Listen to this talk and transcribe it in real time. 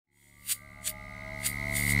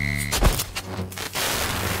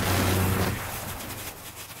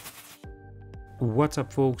What's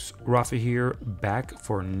up, folks? Rafa here, back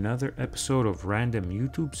for another episode of Random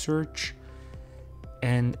YouTube Search.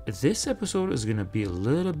 And this episode is gonna be a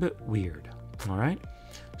little bit weird. All right,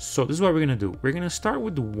 so this is what we're gonna do. We're gonna start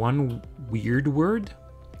with one weird word,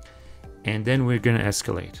 and then we're gonna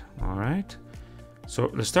escalate. All right, so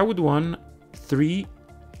let's start with 1, 3,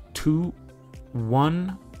 2,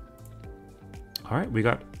 1. All right, we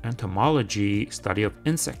got entomology, study of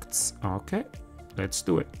insects. Okay, let's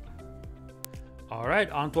do it. All right,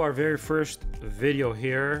 on to our very first video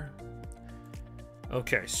here.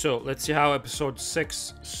 Okay, so let's see how episode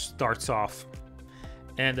 6 starts off.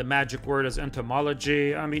 And the magic word is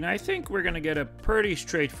entomology. I mean, I think we're gonna get a pretty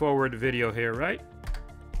straightforward video here, right?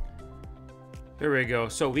 Here we go.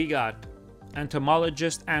 So we got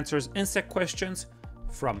entomologist answers insect questions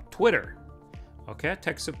from Twitter. Okay,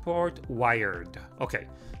 tech support, Wired. Okay,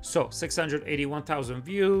 so 681,000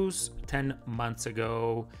 views 10 months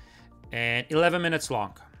ago. And 11 minutes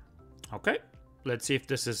long. Okay, let's see if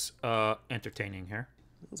this is entertaining here.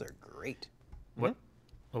 Those are great. What?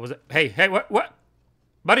 What was it? Hey, what?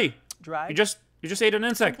 Buddy, Dry. you just ate an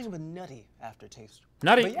insect. Something of a nutty aftertaste.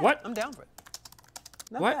 Nutty? But yeah, What? I'm down for it.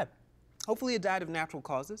 Not What? bad. Hopefully it died of natural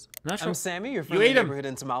causes. Natural- I'm Sammy, your You friendly ate 'em. neighborhood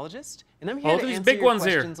entomologist, and I'm here Oh, to these answer big your ones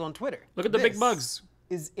here. questions on Twitter. Look at the big This bugs.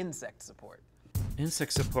 Is insect support.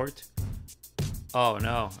 Insect support. Oh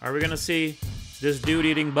no, are we gonna see this dude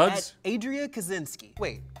eating bugs? At Adria Kaczynski.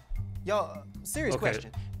 Wait, y'all, serious Okay.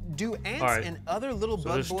 question. Do ants All right. and other little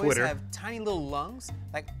bug there's boys Twitter. have tiny little lungs?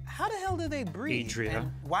 Like, how the hell do they breathe? Adria.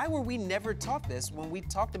 And why were we never taught this when we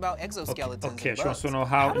talked about exoskeletons Okay, and she bugs? wants to know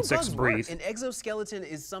how do insects bugs work? breathe. An exoskeleton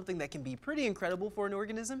is something that can be pretty incredible for an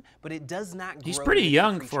organism, but it does not grow. He's pretty with the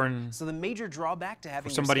young creature. for an- So the major drawback to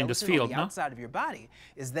having somebody your in this skeleton on field, the no? outside of your body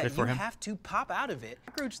is that Good for you him. have to pop out of it.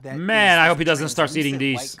 That Man, is I hope he this doesn't start eating translucent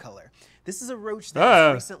these. white color. This is a roach that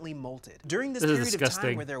has recently molted. During this This is period of disgusting.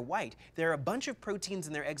 time where they're white, there are a bunch of proteins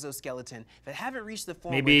in their exoskeleton that haven't reached the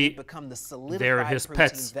form Maybe where they become the solidified they're his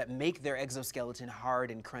proteins pets. that make their exoskeleton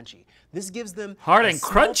hard and crunchy. This gives them Hard a and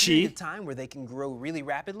small crunchy? period of time where they can grow really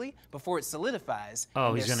rapidly before it solidifies. Oh,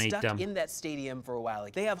 and he's they're gonna eat stuck them. in that stadium for a while.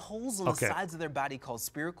 Like, they have holes on Okay. the sides of their body called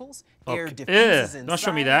spiracles. Air Okay. diffuses Don't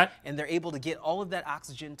show me inside, that. and they're able to get all of that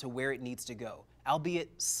oxygen to where it needs to go,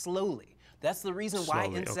 albeit slowly. That's the reason why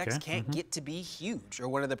Slowly, insects okay. can't get to be huge, or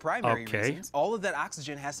one of the primary Okay. reasons. All of that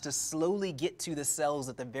oxygen has to slowly get to the cells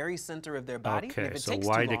at the very center of their body. Okay, and if it so takes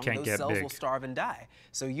why too they long, can't those get cells will big? starve and die.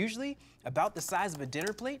 So usually, about the size of a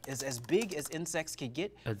dinner plate is as big as insects can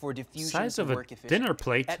get for diffusion size to of a work efficiently. dinner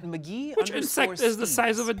plate? At McGee Which insect is the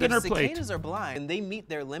size of a dinner if plate? cicadas are blind and they meet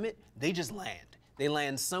their limit, they just land. They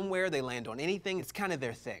land somewhere, they land on anything. It's kind of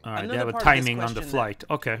their thing. All right, they Another have a part of this timing on the question that flight.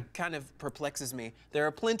 Okay. kind of perplexes me. There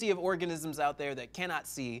are plenty of organisms out there that cannot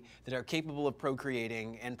see that are capable of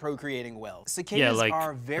procreating and procreating well. Cicadas like,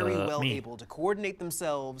 are very well me. able to coordinate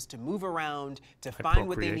themselves, to move around, to find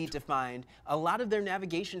what they procreate. need to find. A lot of their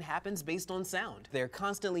navigation happens based on sound. They're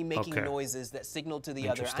constantly making Okay. noises that signal to the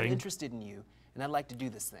other, I'm Interesting. interested in you, and I'd like to do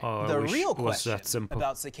this thing. Oh, I The wish real it was that question simple.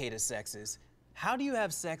 about cicada sex is, how do you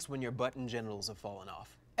have sex when your butt and genitals have fallen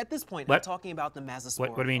off? At this point, What? I'm talking about the Mesosporum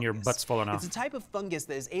What do you mean your fungus. butt's fallen off? It's a type of fungus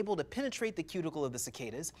that is able to penetrate the cuticle of the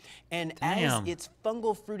cicadas, and Damn. as its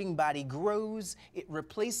fungal fruiting body grows, it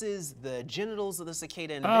replaces the genitals of the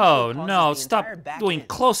cicada and Oh eventually no, causes the stop entire back doing end,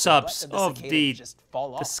 close-ups the butt of cicada the to just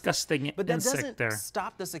fall off. disgusting But that insect doesn't there.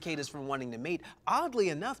 stop the cicadas from wanting to mate. Oddly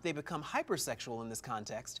enough, they become hypersexual in this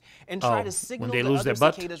context and try Oh, to signal when they to lose other their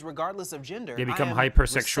butt? cicadas, regardless of gender, They become I am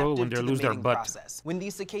hypersexual when receptive they to the lose their mating butt. process. When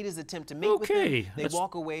these cicadas attempt to mate Okay, with them, they that's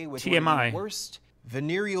walk away with TMI. one of the worst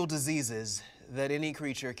venereal diseases that any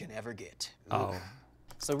creature can ever get. Oh.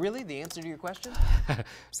 So really, the answer to your question?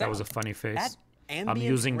 That was a Sound. funny face. At I'm ambient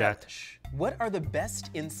using that. relish. What are the best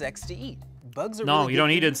insects to eat? Bugs are No, really you don't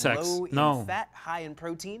good eat for you, insects. low No. in fat, high in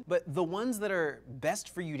protein, but the ones that are best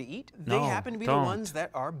for you to eat, they No, happen to be don't. the ones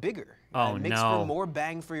that are bigger. Oh, Makes no. for more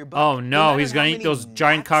bang for your buck. Oh, no, matter he's how gonna eat many those giant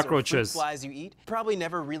gnats or fruit cockroaches. flies you eat, probably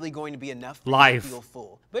never really going to be enough for you Live. to feel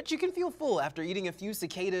full. But you can feel full after eating a few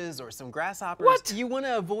cicadas or some grasshoppers. What? You want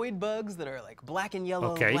to avoid bugs that are like black and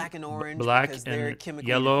yellow, Okay, black and orange, black because they're and chemically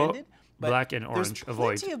yellow, dependent. But black and orange, there's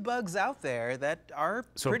avoid. plenty of bugs out there that are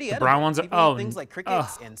So pretty the edible. brown ones are- People oh, eat things like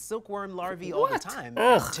crickets ugh. and silkworm larvae all the What? time.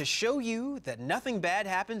 Ugh. To show you that nothing bad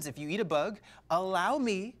happens if you eat a bug, allow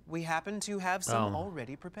me, we happen to have some Oh.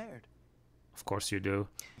 already prepared. Of course you do.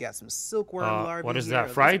 Got some silkworm larvae what is here. that,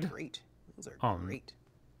 Those are fried? great. Those are Oh, great.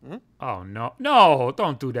 Oh no, no!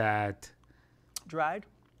 Don't do that. Dried.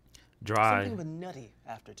 Dry. Something of a nutty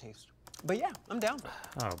aftertaste. But yeah, I'm down for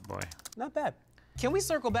it. Oh boy. Not bad. Can we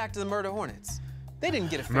circle back to the murder hornets? They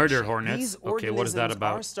didn't get a fair Murder shake. hornets. These Okay, what is that organisms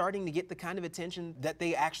about? are starting to get the kind of attention that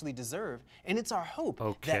they actually deserve, and it's our hope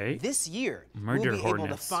Okay. that this year Murder we'll be able to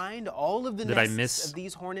hornets. find all of the Did I nests miss of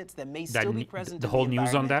these hornets that may that still be present the in whole the news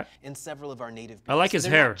on environment that? in several of our native bees. I like his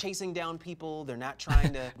They're hair. not chasing down people. They're not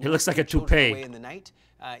trying to It looks like a children toupee. away in the night.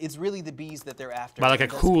 It's really the bees that they're after. But like a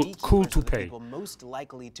and thus cool beekeepers are the toupee. people most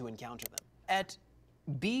likely to encounter them. At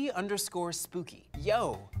B_spooky.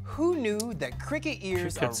 Yo, who knew that cricket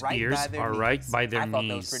ears Cricket's are right ears by their are knees? right by their I thought that was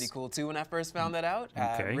knees. pretty cool too when I first found that out.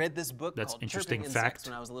 I Okay. read this book That's called interesting Chirping fact. Insects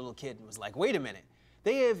when I was a little kid and was like, wait a minute,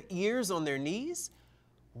 they have ears on their knees?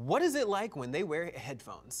 What is it like when they wear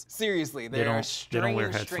headphones? Seriously, they are don't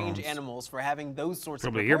wear strange headphones. animals for having those sorts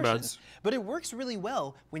Probably of proportions. earbuds. But it works really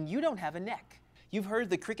well when you don't have a neck. You've heard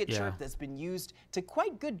the cricket Yeah. chirp that's been used to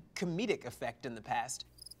quite good comedic effect in the past.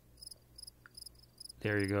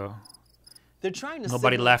 There you go. They're trying to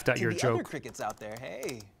Nobody signal laughed at to your the other joke. crickets out there,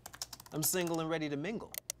 hey, I'm single and ready to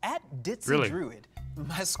mingle. At Ditzy Really? Druid,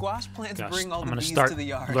 my squash plants Gosh, bring all I'm the gonna bees start to the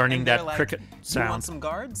yard. learning and they're that like, cricket You want sound." some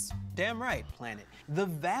guards? Damn right, planet. The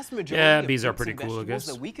vast majority Yeah, of bees are fruits and pretty cool, I vegetables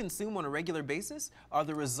guess. that we consume on a regular basis are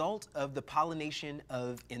the result of the pollination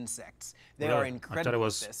of insects. They Really? are I thought incredible it at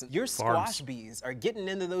was this. Your farms. squash bees are getting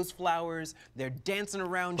into those flowers. They're dancing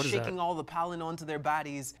around, What is shaking that? all the pollen onto their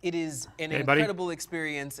bodies. It is an Hey, buddy. incredible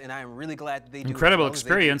experience, and I am really glad that they do it as Incredible well as they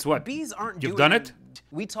do. experience? What? Bees aren't You've doing done it?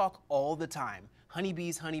 We talk all the time.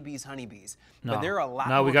 Honeybees, honeybees, honeybees. No. But there are a lot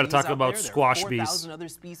Now more we gotta bees talk out about there. There are squash bees. 4,000 other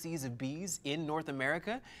species of bees in North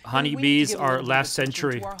America. and we need to Honeybees give a are little bit of last attention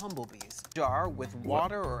century. To our humble bees. Jar with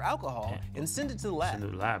water or alcohol and send it to the lab. Send it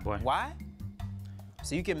to the lab, boy. Why?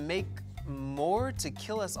 So you can make more to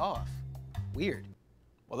kill us off. Weird.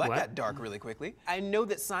 Well, that What? got dark really quickly. I know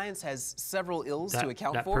that science has several ills That- to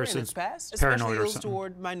account that for in its person's past, paranoid especially or ills something.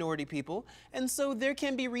 toward minority people, and so there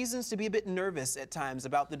can be reasons to be a bit nervous at times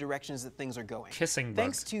about the directions that things are going. Kissing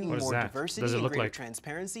Thanks bug. to What is more that? diversity Does it and look greater like?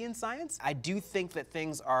 transparency in science, I do think that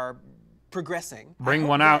things are progressing. I Bring hope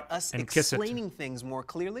one that out us and kiss it. explaining things more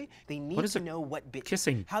clearly, they need is to a know what bit you.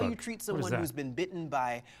 kissing How you bug? treat What is someone that? who's been bitten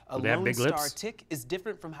by a Do they have lone big star lips? tick is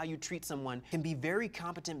different from how you treat someone can be very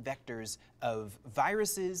competent vectors of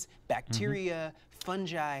viruses, bacteria,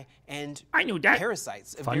 fungi, and Mm-hmm. I knew that.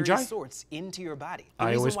 parasites of Fungi? various sorts into your body. The I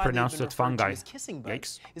reason always why they've pronounced been it referred to fungi. as kissing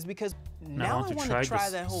bugs Yikes. is because Now I now want I to want try to try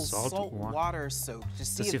this that whole salt salt wa- water soak to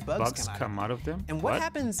see, see if bugs come out of them. And what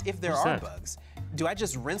happens if there What's are that? bugs? Do I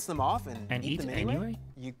just rinse them off and eat them anyway?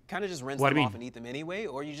 You kind of just rinse What do them you off mean? and eat them anyway,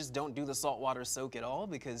 or you just don't do the saltwater soak at all?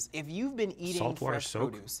 Because if you've been eating Saltwater fresh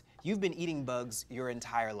soak? produce, you've been eating bugs your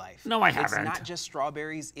entire life. No, I It's haven't. not just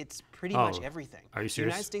strawberries, it's pretty Oh, much everything. are you The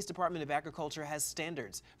serious? United States Department of Agriculture has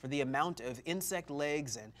standards for the amount of insect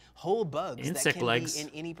legs and whole bugs Insect that can legs? be in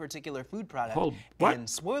any particular food product. What? And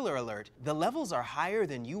spoiler alert, the levels are higher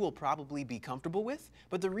than you will probably be comfortable with,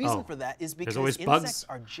 but the reason Oh, for that is because always insects bugs?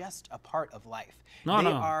 are just a part of life. No, they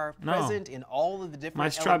no, are no. present in all of the different My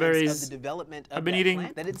elements strawberries- of the development of I've been that eating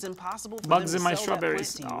plant that it's impossible for bugs them in to my sell that plant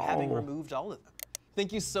strawberries. to you, having Oh. removed all of them.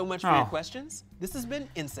 Thank you so much for Oh. your questions. This has been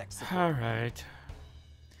Insect Support. All right.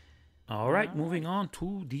 All right, moving on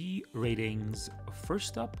to the ratings.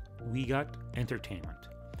 First up, we got entertainment.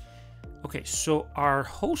 Okay, so our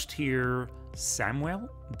host here, Samuel,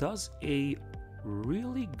 does a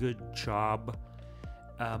really good job.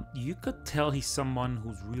 You could tell he's someone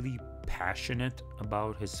who's really passionate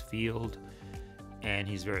about his field, and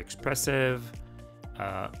he's very expressive.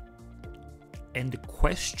 And the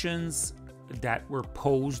questions that were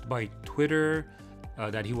posed by Twitter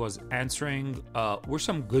that he was answering were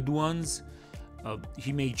some good ones.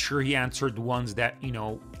 He made sure he answered ones that, you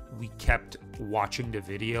know, we kept watching the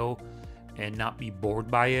video and not be bored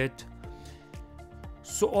by it.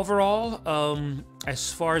 So overall,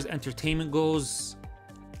 as far as entertainment goes,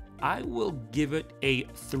 I will give it a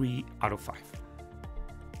 3 out of 5.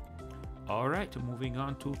 All right, moving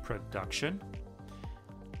on to production.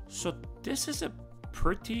 So this is a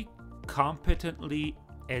pretty competently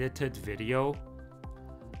edited video.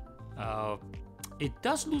 It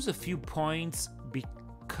does lose a few points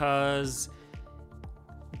because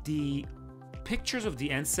the pictures of the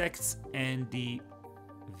insects and the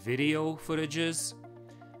video footages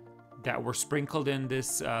that were sprinkled in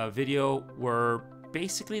this video were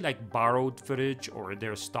basically like borrowed footage or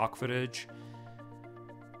their stock footage.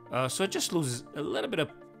 So it just loses a little bit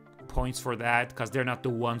of points for that because they're not the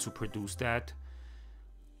ones who produced that.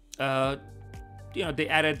 You know, they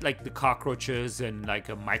added like the cockroaches and like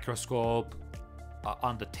a microscope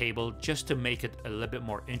on the table just to make it a little bit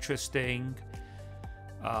more interesting.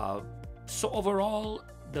 So overall,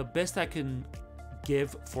 the best I can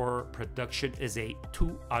give for production is a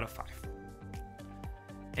 2 out of 5.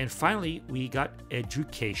 And finally, we got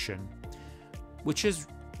education, which is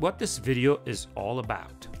what this video is all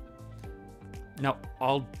about. Now,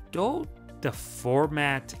 although the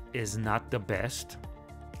format is not the best,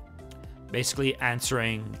 basically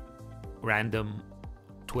answering random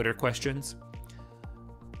Twitter questions,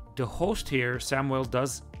 the host here, Samuel,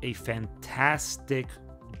 does a fantastic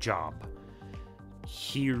job.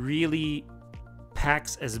 He really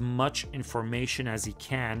packs as much information as he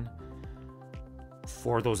can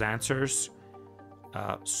for those answers,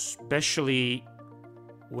 especially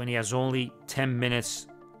when he has only 10 minutes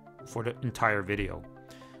for the entire video.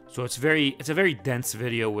 So it's a very dense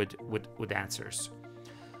video with answers.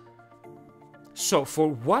 So for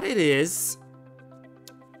what it is,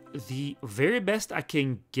 the very best I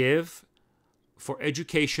can give for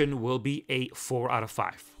education will be a 4 out of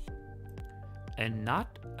 5. And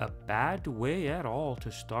not a bad way at all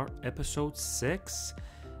to start episode 6.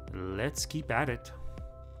 Let's keep at it.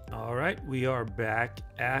 All right, we are back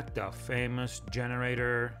at the famous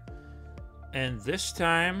generator. And this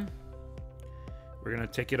time, we're gonna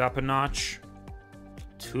take it up a notch.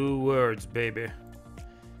 2 words, baby.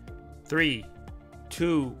 3,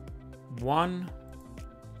 2, 1.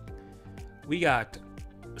 We got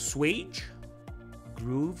swage,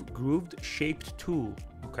 grooved shaped tool,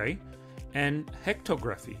 okay, and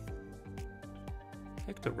hectography.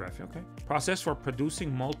 Hectography, okay. Process for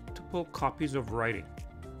producing multiple copies of writing.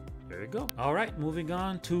 There you go. All right, moving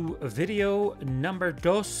on to video number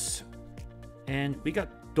 2. And we got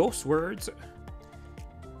those words,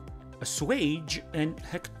 swage and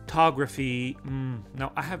hectography.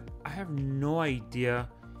 Now I have no idea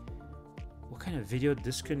what kind of video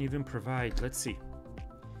this can even provide. Let's see.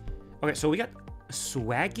 Okay, so we got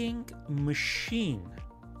swagging machine.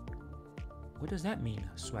 What does that mean,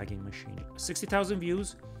 swagging machine? 60,000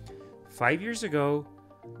 views 5 years ago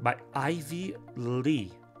by Ivy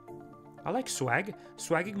Lee. I like swag.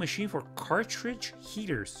 Swagging machine for cartridge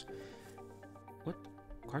heaters. What?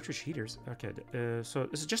 Cartridge heaters? Okay, so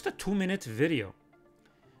this is just a 2-minute video.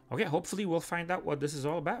 Okay, hopefully we'll find out what this is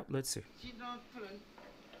all about. Let's see.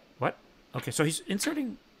 What? Okay, so he's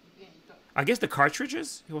inserting, I guess, the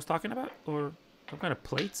cartridges he was talking about, or some kind of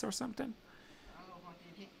plates or something.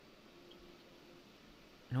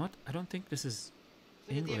 You know what? I don't think this is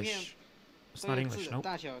English. It's not English, nope.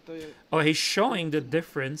 Oh, he's showing the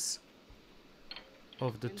difference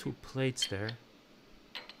of the 2 plates there.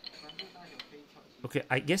 Okay,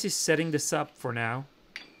 I guess he's setting this up for now.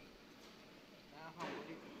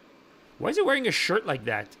 Why is he wearing a shirt like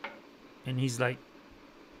that? And he's like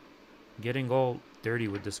getting all dirty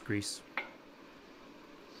with this grease.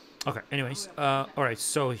 Okay, anyways, all right,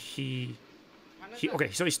 so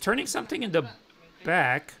okay, so he's turning something in the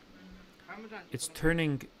back. It's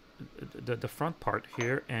turning the front part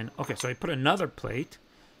here, and okay, so I put another plate.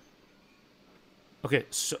 Okay,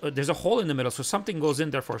 so there's a hole in the middle, so something goes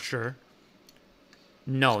in there for sure.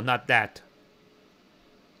 No, not that.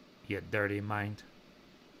 You dirty mind.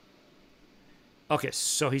 Okay,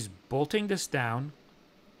 so he's bolting this down.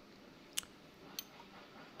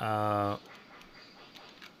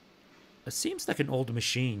 It seems like an old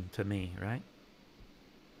machine to me, right?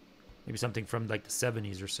 Maybe something from like the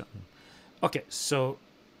 70s or something. Okay, so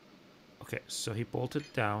he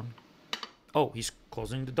bolted down. Oh, he's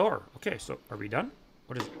closing the door. Okay, so are we done?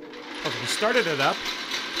 What is it? Okay, he started it up.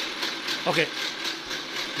 Okay.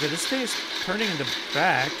 Okay, this thing is turning in the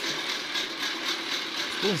back.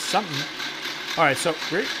 It's doing something. All right, so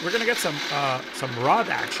we're gonna get some rod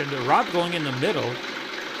action. The rod going in the middle.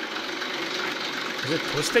 Is it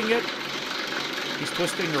twisting it? He's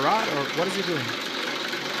twisting the rod, or what is he doing?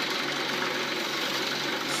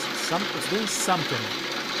 It's doing something.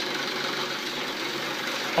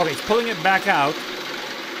 Okay, he's pulling it back out.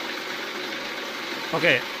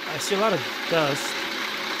 Okay, I see a lot of dust.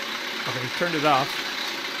 Okay, he turned it off.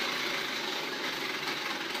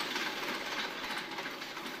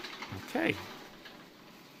 Okay.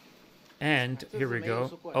 And here we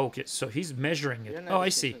go. Okay, so he's measuring it. Oh, I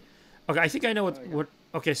see. Okay, I think I know what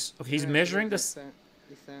okay, so he's measuring this.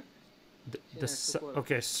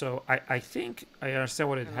 Okay, so I think I understand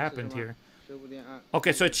what had happened here.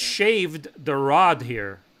 Okay, so it shaved the rod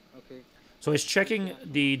here. So it's checking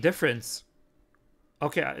the difference.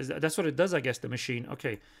 Okay, that's what it does, I guess, the machine.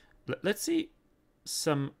 Okay, let's see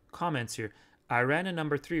some comments here. I ran a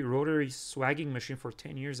number 3 rotary swagging machine for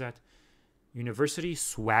 10 years at University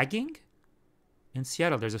Swagging in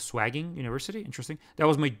Seattle. There's a swagging university. Interesting. That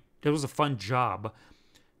was a fun job.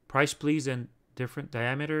 Price, please, and different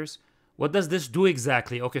diameters. What does this do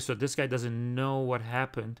exactly? Okay, so this guy doesn't know what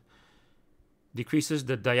happened. Decreases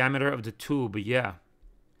the diameter of the tube. Yeah.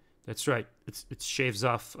 That's right. It shaves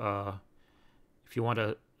off if you want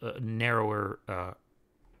a narrower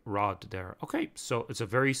rod there. Okay, so it's a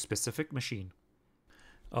very specific machine.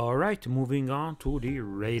 All right, moving on to the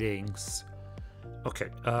ratings. Okay,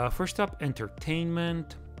 first up,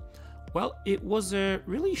 entertainment. Well, it was a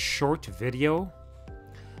really short video,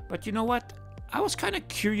 but you know what? I was kind of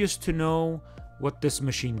curious to know what this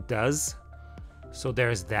machine does. So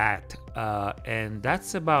there's that. And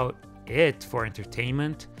that's about it for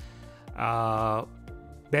entertainment.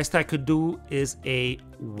 Best I could do is a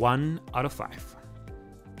 1 out of 5.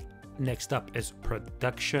 Next up is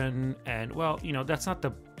production. And well, you know, that's not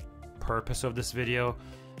the purpose of this video.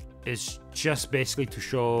 It's just basically to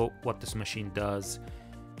show what this machine does.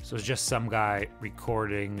 So it's just some guy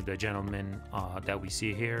recording the gentleman that we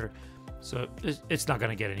see here. So it's not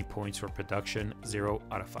gonna get any points for production. 0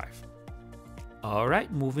 out of 5. All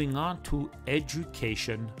right, moving on to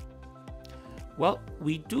education. Well,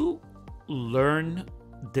 we do learn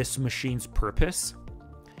this machine's purpose.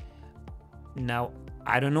 Now,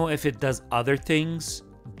 I don't know if it does other things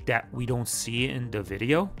that we don't see in the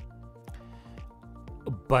video,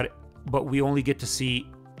 but we only get to see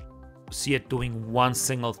it doing one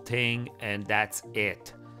single thing, and that's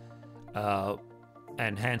it.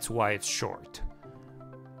 And hence why it's short.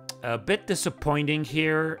 A bit disappointing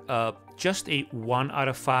here. Just a 1 out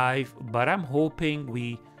of 5, but I'm hoping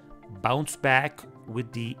we bounce back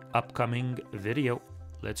with the upcoming video.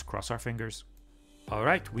 Let's cross our fingers. All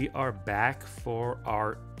right, we are back for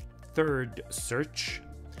our third search,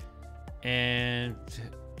 and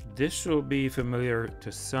this will be familiar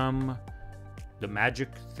to some. The magic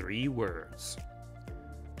 3 words.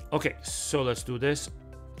 Okay, so let's do this.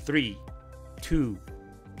 3, 2,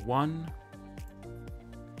 1.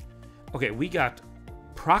 Okay, we got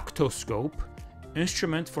proctoscope,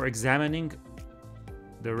 instrument for examining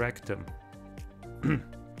the rectum.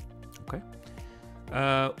 Okay.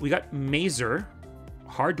 We got mazer,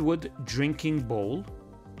 hardwood drinking bowl.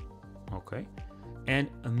 Okay. And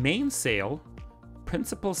a mainsail,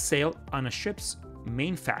 principal sail on a ship's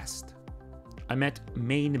mainmast. I meant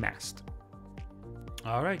mainmast.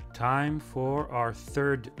 All right, time for our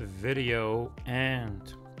third video,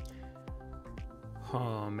 and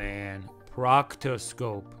oh man,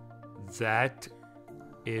 proctoscope. That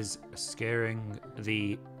is scaring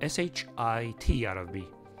the shit out of me.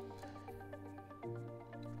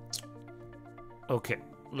 Okay,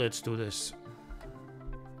 let's do this.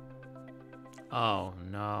 Oh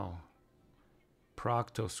no.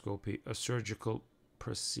 Proctoscopy, a surgical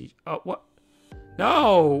procedure. Oh, what?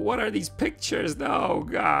 No, what are these pictures? No,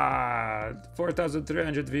 God.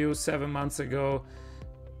 4,300 views 7 months ago.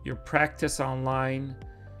 Your practice online.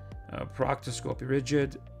 Proctoscopy,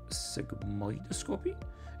 rigid sigmoidoscopy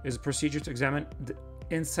is a procedure to examine the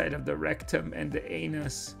inside of the rectum and the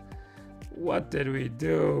anus. What did we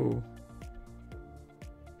do?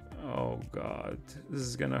 Oh God, this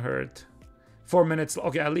is gonna hurt. 4 minutes.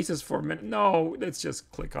 Okay, at least it's 4 minutes. No, let's just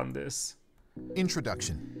click on this.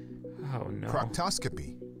 Introduction. Oh no.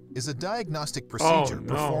 Proctoscopy is a diagnostic procedure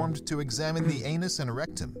no. performed to examine the anus and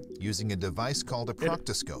rectum using a device called a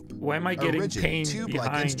proctoscope. Why am I A getting rigid, pain tube-like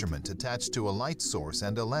behind? instrument attached to a light source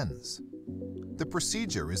and a lens. The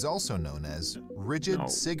procedure is also known as rigid No.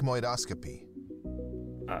 sigmoidoscopy.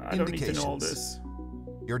 I don't need to know all this.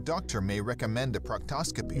 Your doctor may recommend a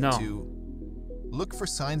proctoscopy No. to look for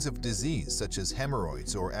signs of disease such as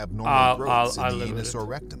hemorrhoids or abnormal growths in the anus or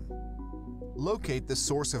rectum. Locate the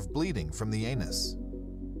source of bleeding from the anus.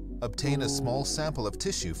 Obtain a small sample of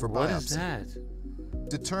tissue for What biopsy. is that?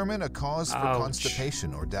 Determine a cause for Ouch.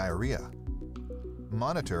 constipation or diarrhea.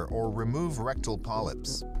 Monitor or remove rectal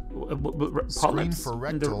polyps. Screen Polyps for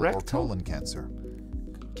in the rectal or rectal? colon cancer.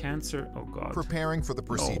 Cancer? Oh God. Preparing for the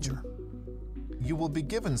procedure. You will be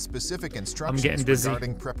given specific getting instructions dizzy.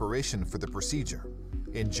 regarding preparation for the procedure.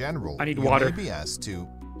 In general, I need you water. may be asked to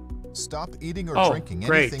stop eating or Oh, drinking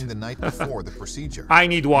great. anything the night before the procedure. I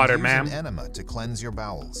need water, Use ma'am. an enema to cleanse your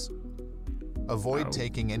bowels. Avoid Oh,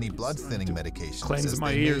 taking any blood thinning medications cleanse as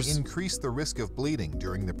my they ears. may increase the risk of bleeding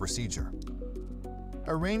during the procedure.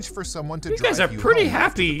 Arrange for someone to You drive guys are you pretty home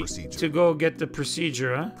after the happy procedure. to go get the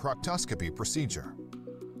procedure, huh? Proctoscopy procedure.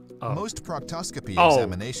 Oh. Most proctoscopy Oh.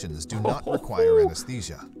 examinations do not require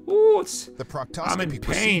anesthesia. Ooh, it's... The I'm in proctoscopy pain.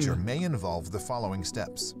 procedure may involve the following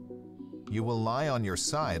steps. You will lie on your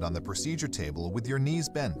side on the procedure table with your knees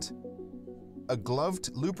bent. A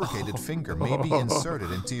gloved, lubricated finger may be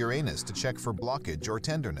inserted into your anus to check for blockage or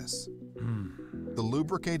tenderness. The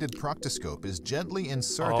lubricated proctoscope is gently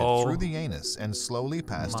inserted Oh. through the anus and slowly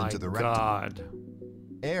passed My into the rectum. God.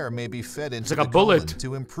 Air may be fed into like the a bullet. colon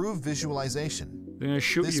to improve visualization. They're gonna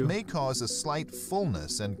shoot This you. may cause a slight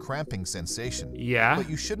fullness and cramping sensation, Yeah. but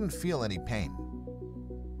you shouldn't feel any pain. What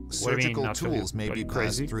do you mean, Surgical not feel tools may like be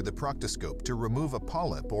crazy? passed through the proctoscope to remove a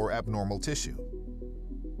polyp or abnormal tissue.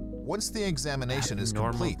 Once the examination is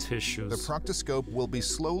Abnormal complete, tissues. the proctoscope will be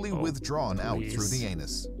slowly withdrawn out through please. the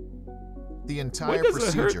anus. The entire does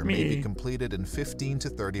it hurt procedure may be me? completed in 15 to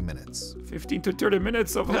 30 minutes. 15 to 30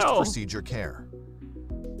 minutes of hell. Post-procedure care.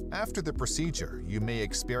 After the procedure, you may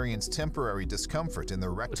experience temporary discomfort in the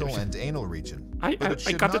rectal and anal region. I but it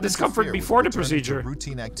should got the not discomfort interfere with before the returning to procedure.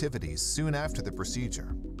 routine activities soon after the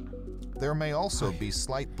procedure. There may also be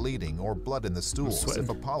slight bleeding or blood in the stools sweating. if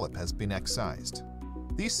a polyp has been excised.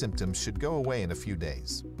 These symptoms should go away in a few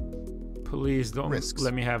days. Please don't Risks.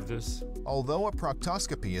 let me have this. Although a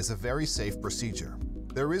proctoscopy is a very safe procedure,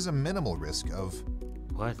 there is a minimal risk of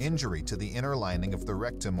What? injury to the inner lining of the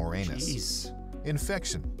rectum or anus, Jeez.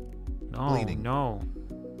 infection. No, Bleeding. no.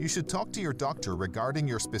 You should talk to your doctor regarding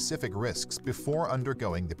your specific risks before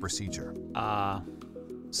undergoing the procedure.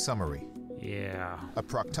 Summary. Yeah. A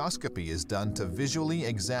proctoscopy is done to visually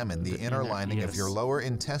examine the inner lining of your yes. lower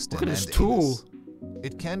intestine Look at this and tool. anus.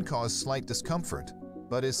 It can cause slight discomfort,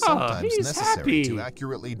 but is Oh, sometimes he's necessary to happy.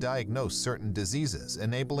 accurately diagnose certain diseases,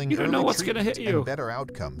 enabling You don't know early what's gonna hit treatment you. and better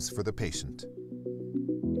outcomes for the patient.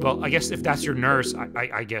 Well, I guess if that's your nurse,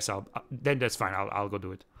 I guess then that's fine. I'll go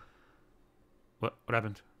do it. What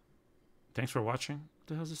happened? Thanks for watching. What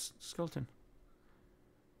the hell's this skeleton?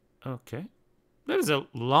 Okay. That is a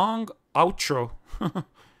long outro.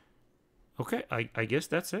 Okay, I guess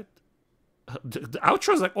that's it. The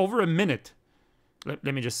outro is like over a minute. Let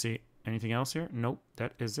me just see. Anything else here? Nope,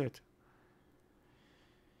 that is it.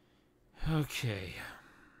 Okay.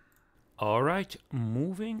 All right,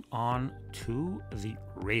 moving on to the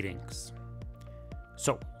ratings.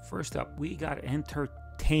 So, first up, we got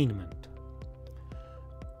entertainment.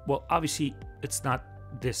 Well, obviously, it's not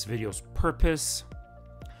this video's purpose,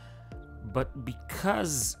 but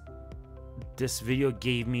because this video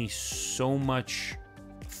gave me so much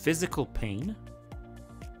physical pain,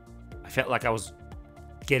 I felt like I was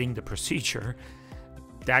getting the procedure.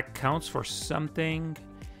 That counts for something.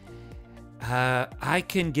 I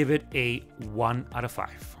can give it a 1 out of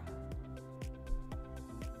 5.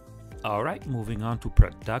 All right, moving on to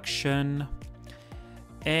production.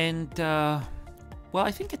 And, well,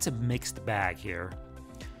 I think it's a mixed bag here.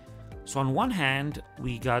 So on one hand,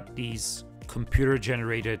 we got these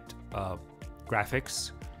computer-generated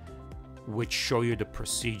graphics, which show you the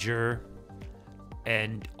procedure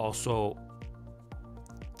and also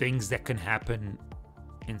things that can happen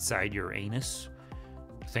inside your anus.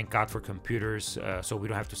 Thank God for computers, so we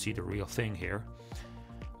don't have to see the real thing here.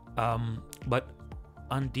 But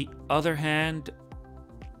on the other hand,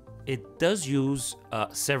 it does use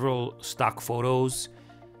several stock photos,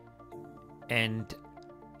 and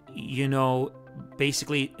you know,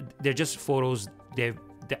 basically they're just photos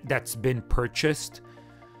that's been purchased,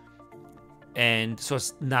 and so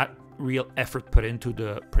it's not real effort put into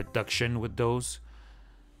the production with those.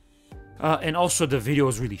 And also the video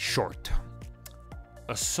is really short.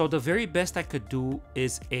 So the very best I could do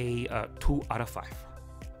is a 2 out of 5.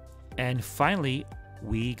 And finally,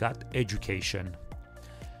 we got education.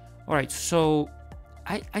 All right, so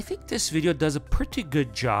I think this video does a pretty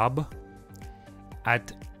good job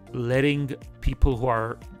at letting people who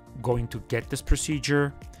are going to get this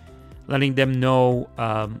procedure, letting them know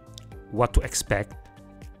what to expect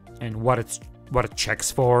and what it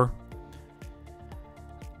checks for.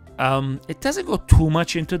 It doesn't go too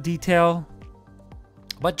much into detail,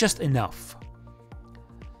 but just enough.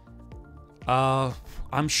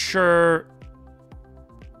 I'm sure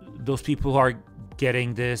those people who are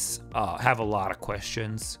getting this have a lot of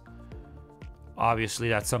questions. Obviously,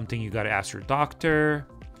 that's something you got to ask your doctor,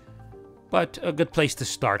 but a good place to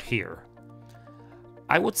start here.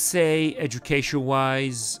 I would say,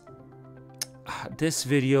 education-wise, this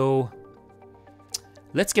video,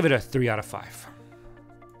 let's give it a 3 out of 5.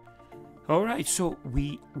 All right, so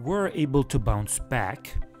we were able to bounce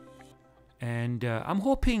back, and I'm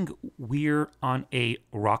hoping we're on a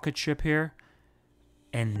rocket ship here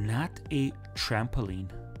and not a trampoline.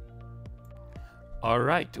 All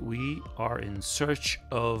right, we are in search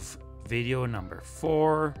of video number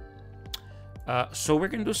 4. So we're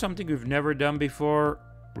gonna do something we've never done before.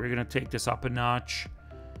 We're gonna take this up a notch.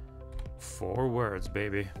 4 words,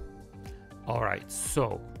 baby. All right,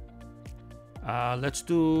 so let's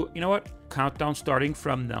do, you know what? Countdown starting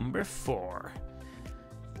from number 4.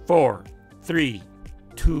 4, 3,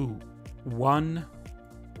 2, 1.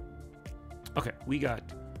 Okay, we got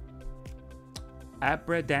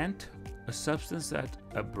abradant, a substance that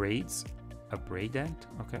abrades. Abradant,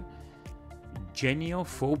 okay.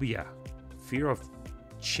 Geniophobia. Fear of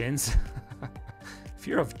chins.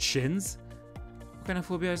 Fear of chins? What kind of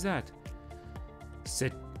phobia is that?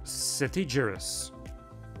 Cetigerous.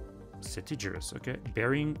 Cetigerous, okay.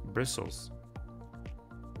 Bearing bristles.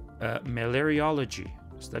 Malariology.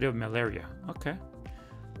 Study of malaria. Okay.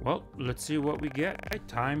 Well, let's see what we get. Right,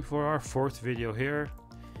 time for our fourth video here.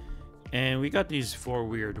 And we got these 4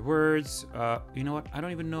 weird words. You know what? I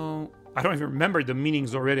don't even know. I don't even remember the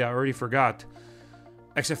meanings already. I already forgot.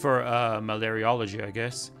 Except for malariology, I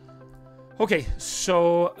guess. Okay,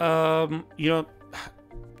 so, you know,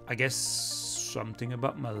 I guess something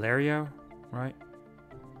about malaria, right?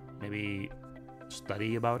 Maybe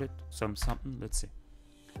study about it, something. Let's see.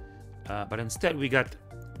 But instead, we got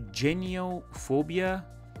geniophobia,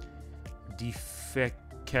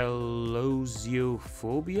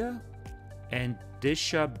 defecalosiophobia, and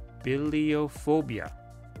disabiliophobia.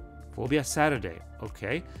 Phobia Saturday.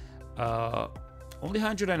 Okay. Only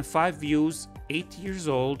 105 views, 8 years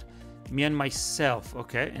old, me and myself.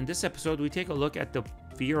 Okay. In this episode, we take a look at the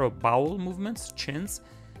fear of bowel movements, chins,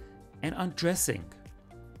 and undressing.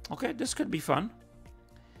 Okay, this could be fun.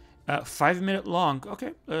 5 minute long.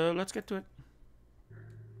 Okay, let's get to it.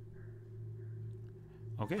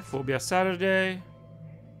 Okay, Phobia Saturday.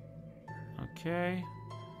 Okay.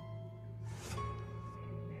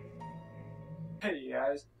 Hey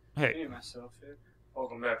guys, Hey. me and myself here.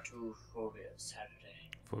 Welcome back to Phobia Saturday.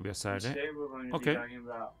 Phobia Saturday. Today we're going to Okay. be talking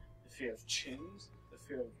about the fear of chins, the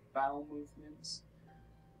fear of bowel movements.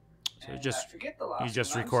 So And just I forget the last he's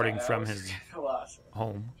just one. I'm recording sorry, I from always his forget the last one.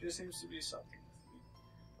 home. Just seems to be something with me.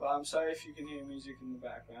 But I'm sorry if you can hear music in the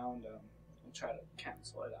background. I'll try to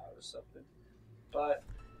cancel it out or something. But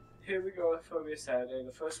here we go with Phobia Saturday.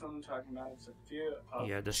 The first one I'm talking about is the fear of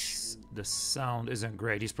Yeah, the sound isn't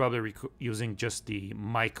great. He's probably using just the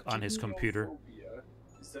mic on his computer. Geniophobia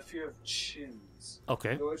is the fear of chins.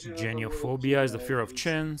 Okay. The origin of the word Geniophobia is the fear of is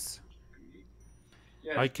chins. Greek.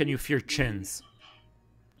 Yeah, How can you fear Greek chins?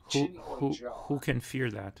 Chin or jaw. Who can fear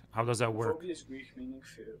that? How does that work? Phobia is Greek meaning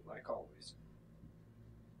fear, like always.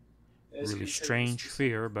 It is Really considered strange specific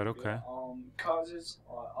fear, but okay. Causes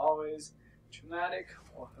are always traumatic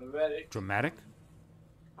or heretic. Dramatic?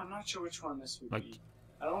 I'm not sure which one this would Like be.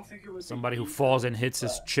 I don't think it would Somebody be who Greek, falls and hits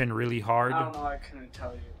his but chin really hard. I don't know, I couldn't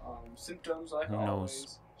tell you. Symptoms like Who knows?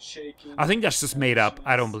 always, shaking. I think that's just made up.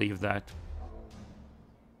 I don't nervousness, believe that.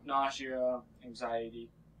 Nausea, anxiety.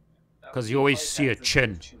 'Cause you always Like see a that,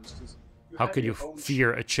 chin. 'cause How have could you your own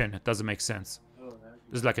fear a chin? It doesn't make sense. Oh, that'd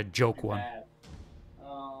be This is like a joke one. bad.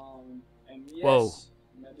 And yes, Whoa.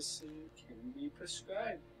 medicine can be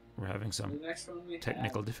prescribed. We're having The some next one we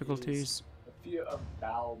technical have difficulties. is the fear of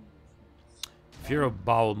bowel movements. Fear of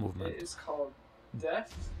bowel It movement. is called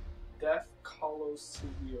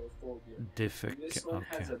defecalosiophobia. And this one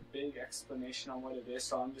Okay. has a big explanation on what it is,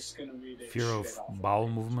 so I'm just gonna read it. Fear of straight off bowel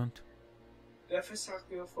the page. movement.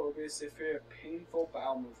 Defecalophobia is the fear of painful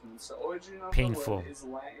bowel movements. The origin of Painful. the word is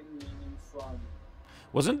Latin meaning from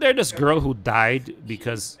Wasn't there this girl who died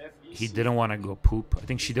because he didn't want to go poop? I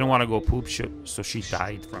think she didn't want to go poop, so she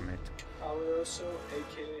died from it. Algoiso,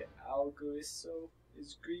 aka algoiso,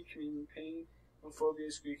 is Greek meaning pain, and phobia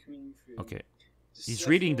is Greek meaning fear. Okay. He's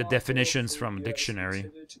reading the definitions from Cephalophobia is dictionary.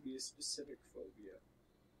 considered to be a specific phobia.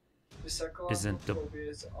 Isn't the Cephalophobia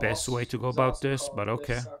is best way to go is about also this, called but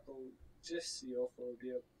okay.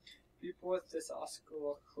 Dyscalculophobia. People with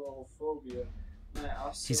dyscalculophobia may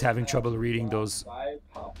also He's having have trouble reading those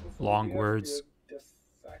bipopophobia, long fear words. of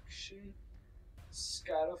defection,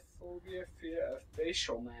 scatophobia, fear of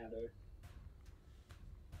facial matter,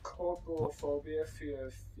 corporophobia, fear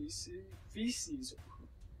of feces,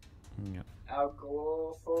 Yeah.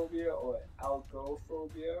 algorophobia or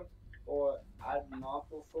algophobia, or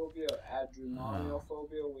adenophobia or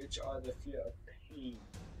adrenalphobia, which are the fear of pain.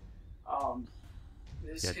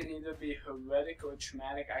 This Yeah, can either be heretic or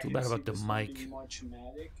traumatic. I Too can bad see about the this one mic. being more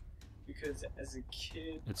traumatic because as a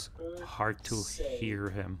kid, It's per hard to se, hear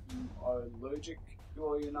him. you are allergic.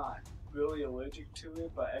 Well, you're not really allergic to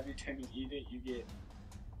it, but every time you eat it, you get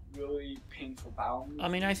really painful bowel movements. I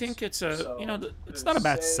mean, I think it's a, So, you know, it's per not a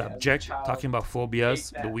bad se, as a subject, child, talking about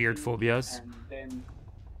phobias, ate the that weird food, phobias. And then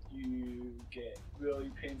you get really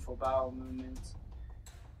painful bowel movements.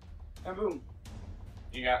 And boom,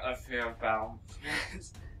 you got a fear of bowel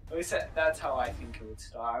movements. At least that's how I think it would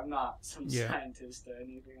start. I'm not some Yeah. scientist or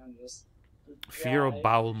anything. I'm just a Fear guy. of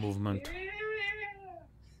bowel movement.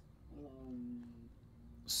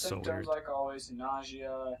 So Symptoms weird. like always,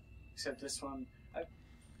 nausea. Except this one,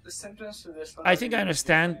 the symptoms for this one. I are think gonna I be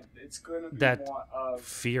understand different. It's gonna be that more of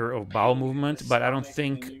Fear of bowel pain in movement, the but I don't stomach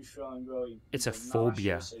and think you feeling really it's a nauseous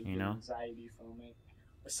phobia, or you get know? Anxiety from it.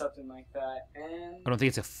 or something like that, and I don't think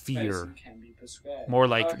it's a fear. medicine can be prescribed. More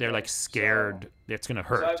like Okay, they're like scared it's gonna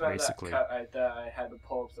Sorry hurt, about basically. that cut right there. I had to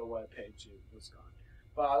pull up the webpage. It was gone.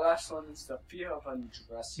 But our last one is the fear of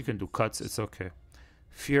undressing. You can do cuts, it's okay.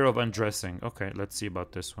 Fear of undressing. Okay, let's see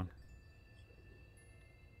about this one.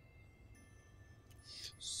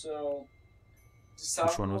 So,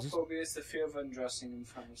 Which one was this? Phobia is the fear of undressing in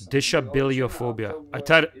front of someone. Disabiliophobia. I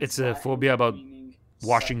thought it's a phobia about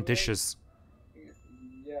washing dishes.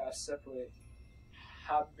 Yeah, separate.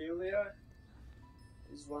 Habilia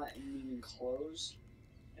is Latin meaning clothes,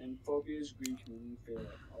 and phobia is Greek meaning fear, like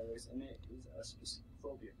always, and it is a specific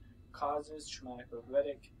phobia. Causes traumatic or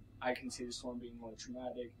heretic. I can see this one being more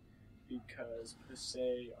traumatic because per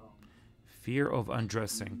se. Fear of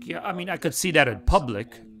undressing. Yeah, I mean, I could see that in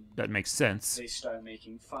public. That makes sense. They start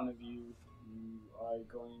making fun of you. You are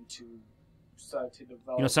going to start to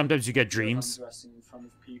develop. You know, sometimes you get dreams. Undressing in front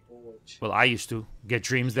of people, which Well, I used to get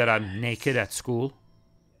dreams that I'm naked at school,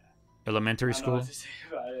 elementary I don't know school. what to say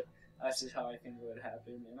about it. That's just how I think it would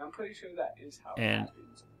happen, and I'm pretty sure that is how And it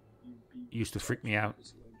happens. it used to freak me out.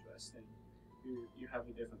 You have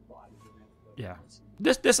a different body than everybody Yeah. else.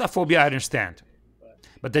 This a phobia I understand.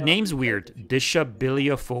 But the name's weird. If you-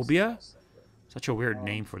 Disabiliophobia? Such a weird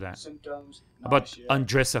name for that. Symptoms. How about nausea,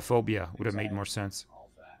 undressaphobia? Would have made more sense. all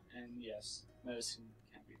that. And yes, medicine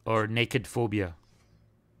can be. Or naked phobia.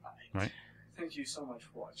 Right. Thank you so much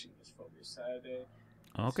for watching this Phobia Saturday.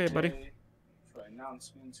 Okay, buddy. Today, for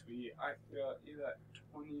announcements, we are either at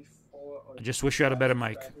 24 or I just wish you had a better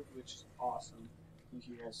mic. subscribers, which is awesome. Thank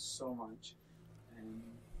you guys so much. And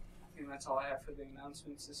I think that's all I have for the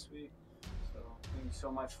announcements this week. So thank you so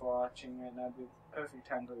much for watching. Right now, the perfect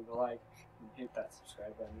time to leave a like and hit that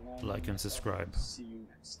subscribe button. Like and subscribe. See you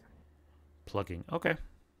next time. Plugging. Okay.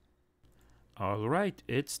 All right,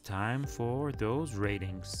 it's time for those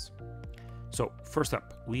ratings. So, first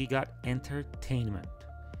up, we got entertainment.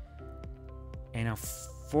 And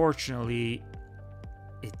unfortunately,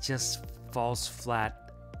 it just falls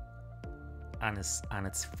flat on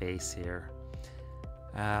its face here.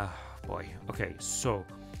 Boy. Okay, so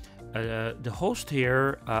the host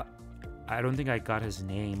here, I don't think I got his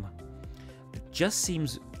name. It just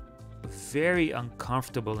seems very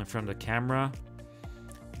uncomfortable in front of the camera.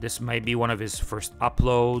 This might be one of his first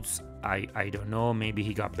uploads. I don't know. Maybe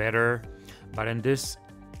he got better. But in this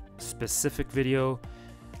specific video,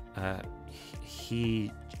 you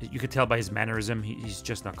could tell by his mannerism, he's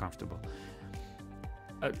just not comfortable.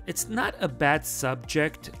 It's not a bad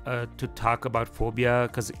subject to talk about phobia,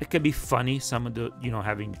 because it can be funny. Some of the,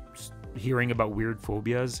 hearing about weird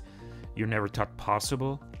phobias you never thought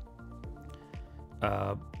possible.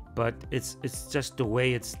 But it's just the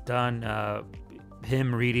way it's done.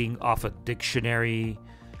 Him reading off a dictionary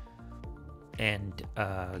and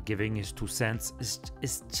giving his 2 cents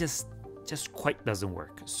is just quite doesn't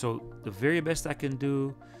work. So the very best I can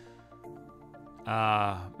do,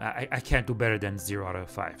 I can't do better than 0 out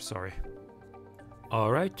of 5. Sorry.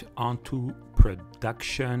 All right, on to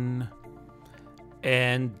production,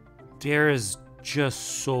 and there is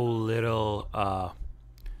just so little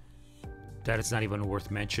that it's not even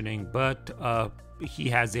worth mentioning. But he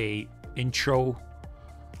has a intro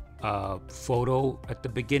photo at the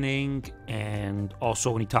beginning, and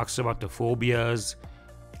also when he talks about the phobias,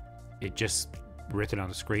 it just written on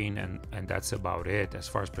the screen, and that's about it as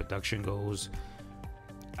far as production goes.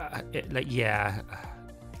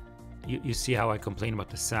 You see how I complain about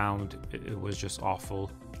the sound. It was just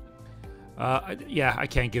awful. I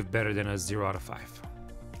can't give better than a 0 out of 5.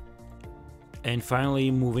 And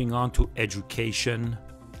finally, moving on to education.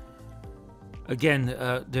 Again,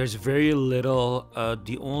 there's very little.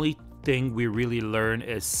 The only thing we really learn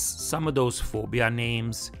is some of those phobia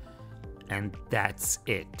names, and that's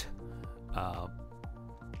it.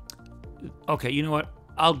 Okay, you know what?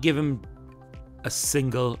 I'll give him a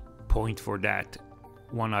single point for that.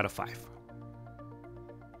 1 out of 5.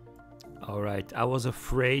 All right, I was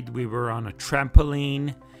afraid we were on a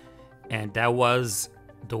trampoline, and that was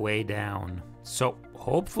the way down. So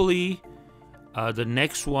hopefully the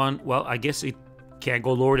next one, well, I guess it can't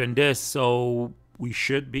go lower than this, so we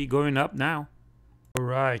should be going up now. All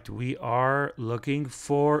right, we are looking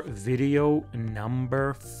for video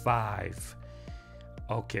number 5.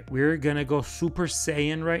 Okay, we're gonna go Super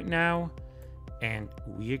Saiyan right now, and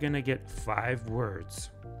we're gonna get 5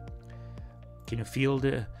 words. Can you feel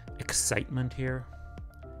the excitement here?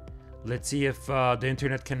 Let's see if the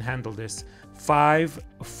internet can handle this. 5,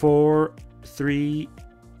 4, 3,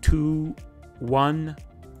 2, 1.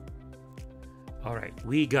 All right,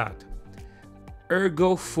 we got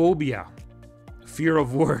ergophobia, fear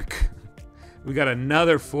of work. We got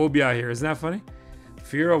another phobia here. Isn't that funny?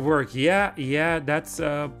 Fear of work. Yeah, that's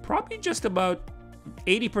probably just about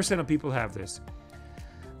 80% of people have this.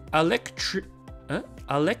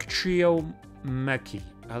 Electriomachy.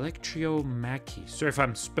 Sorry if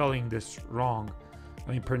I'm spelling this wrong.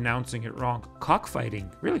 I mean, pronouncing it wrong.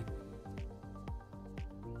 Cockfighting. Really?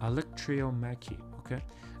 Electriomachy. Okay.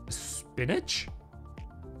 Spinach?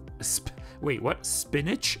 Wait, what?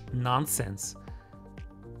 Spinach? Nonsense.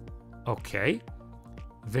 Okay.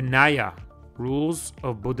 Vinaya. Rules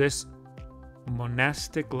of Buddhist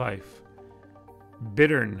monastic life.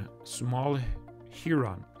 Bittern. Small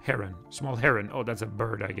heron. Small heron. Oh, that's a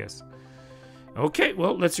bird, I guess. Okay,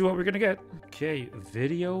 well, let's see what we're gonna get. Okay,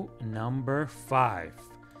 video number 5.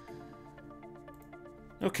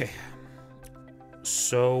 Okay.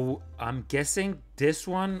 So, I'm guessing this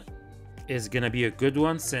one is gonna be a good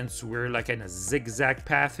one since we're like in a zigzag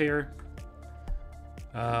path here.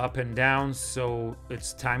 Up and down, so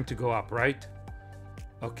it's time to go up, right?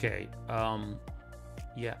 Okay,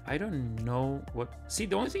 yeah, I don't know what... See,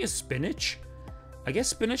 the only thing is spinach. I guess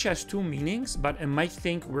spinach has 2 meanings, but it might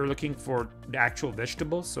think we're looking for the actual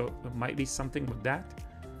vegetable, so it might be something with that.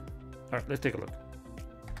 All right, let's take a look.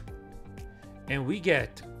 And we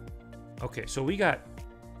get... Okay, so we got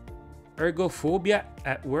ergophobia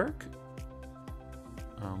at work.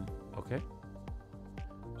 Okay.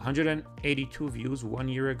 182 views 1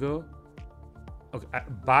 year ago. Okay,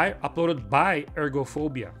 uploaded by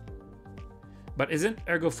ergophobia. But isn't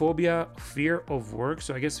ergophobia fear of work?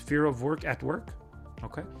 So I guess fear of work at work.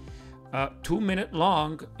 Okay. 2 minute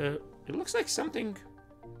long. It looks like something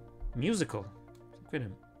musical. I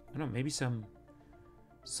don't know, maybe some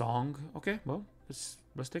song. Okay, well, let's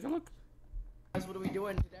take a look. Guys, what are we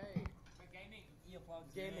doing today? We're gaming.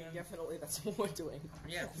 Earplugs. Gaming, definitely. That's what we're doing.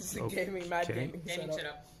 Yeah. This is a gaming, mad gaming Gaming setup.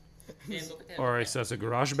 setup. And look at that. Alright, so that's a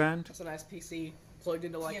garage band. That's a nice PC plugged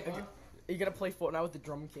into like. Yeah, Are you gonna play Fortnite with the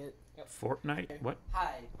drum kit? Fortnite? What?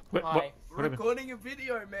 Hi. What? Hi. What We're happened? recording a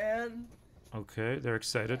video, man. Okay, they're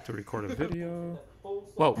excited to record a video.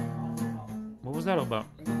 Whoa. What was that all about?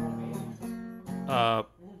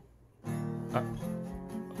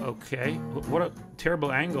 Okay. What a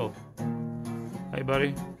terrible angle. Hey,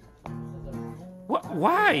 buddy. What?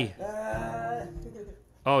 Why?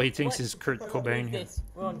 Oh, he thinks he's Kurt Cobain here.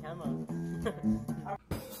 We're on camera.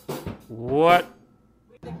 What?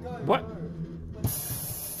 What?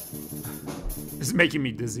 This is making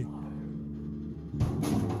me dizzy.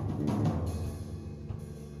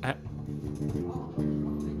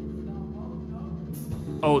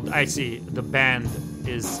 Oh, I see. The band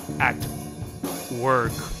is at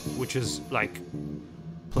work, which is like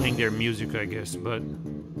playing their music, I guess, but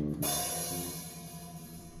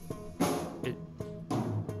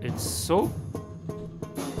it's so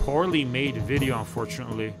poorly made video,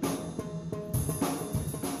 unfortunately.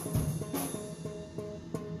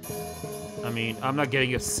 I mean, I'm not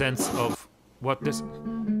getting a sense of what this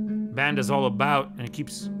band is all about, and it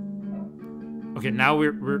keeps... Okay, now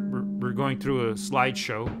we're going through a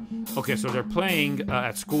slideshow. Okay, so they're playing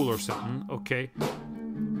at school or something. Okay.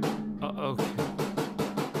 Okay.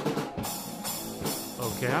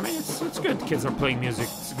 Okay, I mean, it's good. Kids are playing music.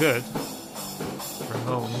 It's good.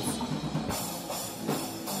 Ramones.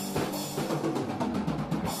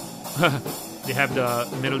 They have the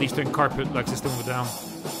Middle Eastern carpet like System of a Down.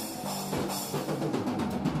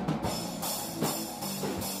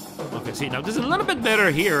 Okay, see, now this is a little bit better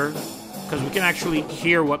here because we can actually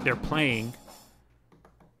hear what they're playing.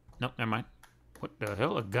 No, never mind. What the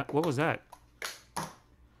hell? A gun? What was that?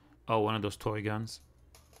 Oh, one of those toy guns.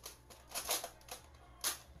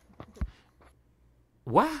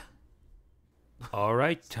 What? All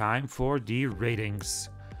right, time for the ratings.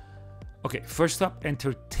 Okay, first up,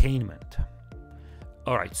 entertainment.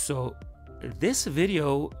 All right, so this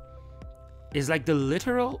video is like the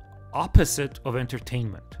literal opposite of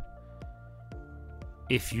entertainment.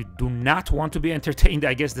 If you do not want to be entertained,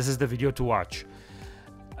 I guess this is the video to watch.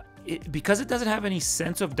 Because it doesn't have any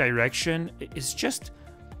sense of direction, it's just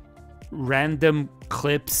random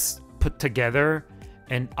clips put together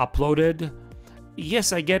and uploaded.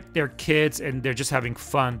 Yes, I get they're kids and they're just having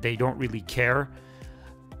fun. They don't really care.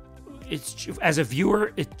 It's, as a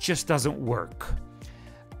viewer, it just doesn't work.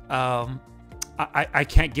 I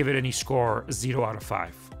can't give it any score. 0 out of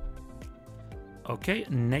 5. Okay,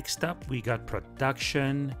 next up we got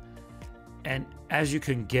production, and as you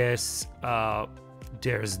can guess,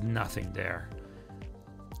 there's nothing there.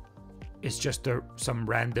 It's just some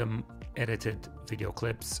random edited video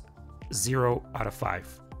clips. 0 out of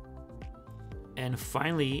 5. And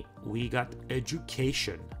finally, we got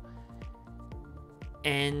education.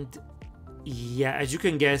 And yeah, as you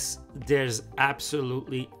can guess, there's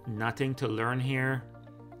absolutely nothing to learn here.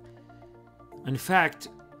 In fact,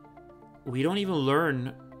 we don't even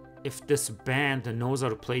learn if this band knows how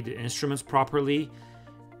to play the instruments properly,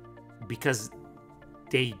 because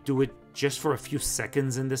they do it just for a few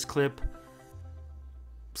seconds in this clip.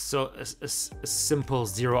 So a simple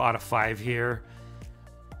 0 out of 5 here.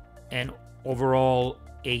 And overall,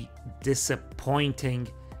 a disappointing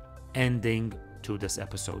ending to this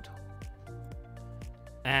episode.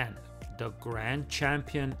 And the grand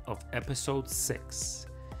champion of episode 6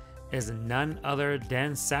 is none other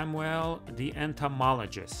than Samuel the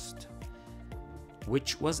entomologist,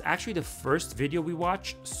 which was actually the first video we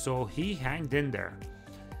watched, so he hanged in there.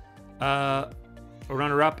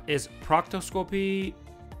 Runner-up is proctoscopy,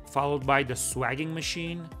 followed by the swagging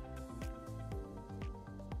machine.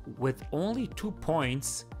 With only 2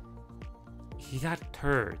 points, he got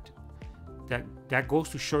third. That goes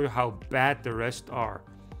to show you how bad the rest are.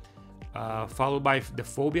 Followed by the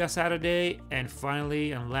phobia Saturday, and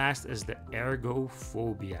finally and last is the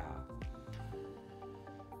ergophobia.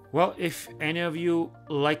 Well, if any of you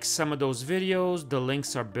like some of those videos, the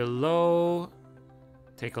links are below.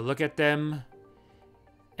 Take a look at them,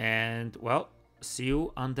 and well, see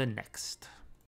you on the next.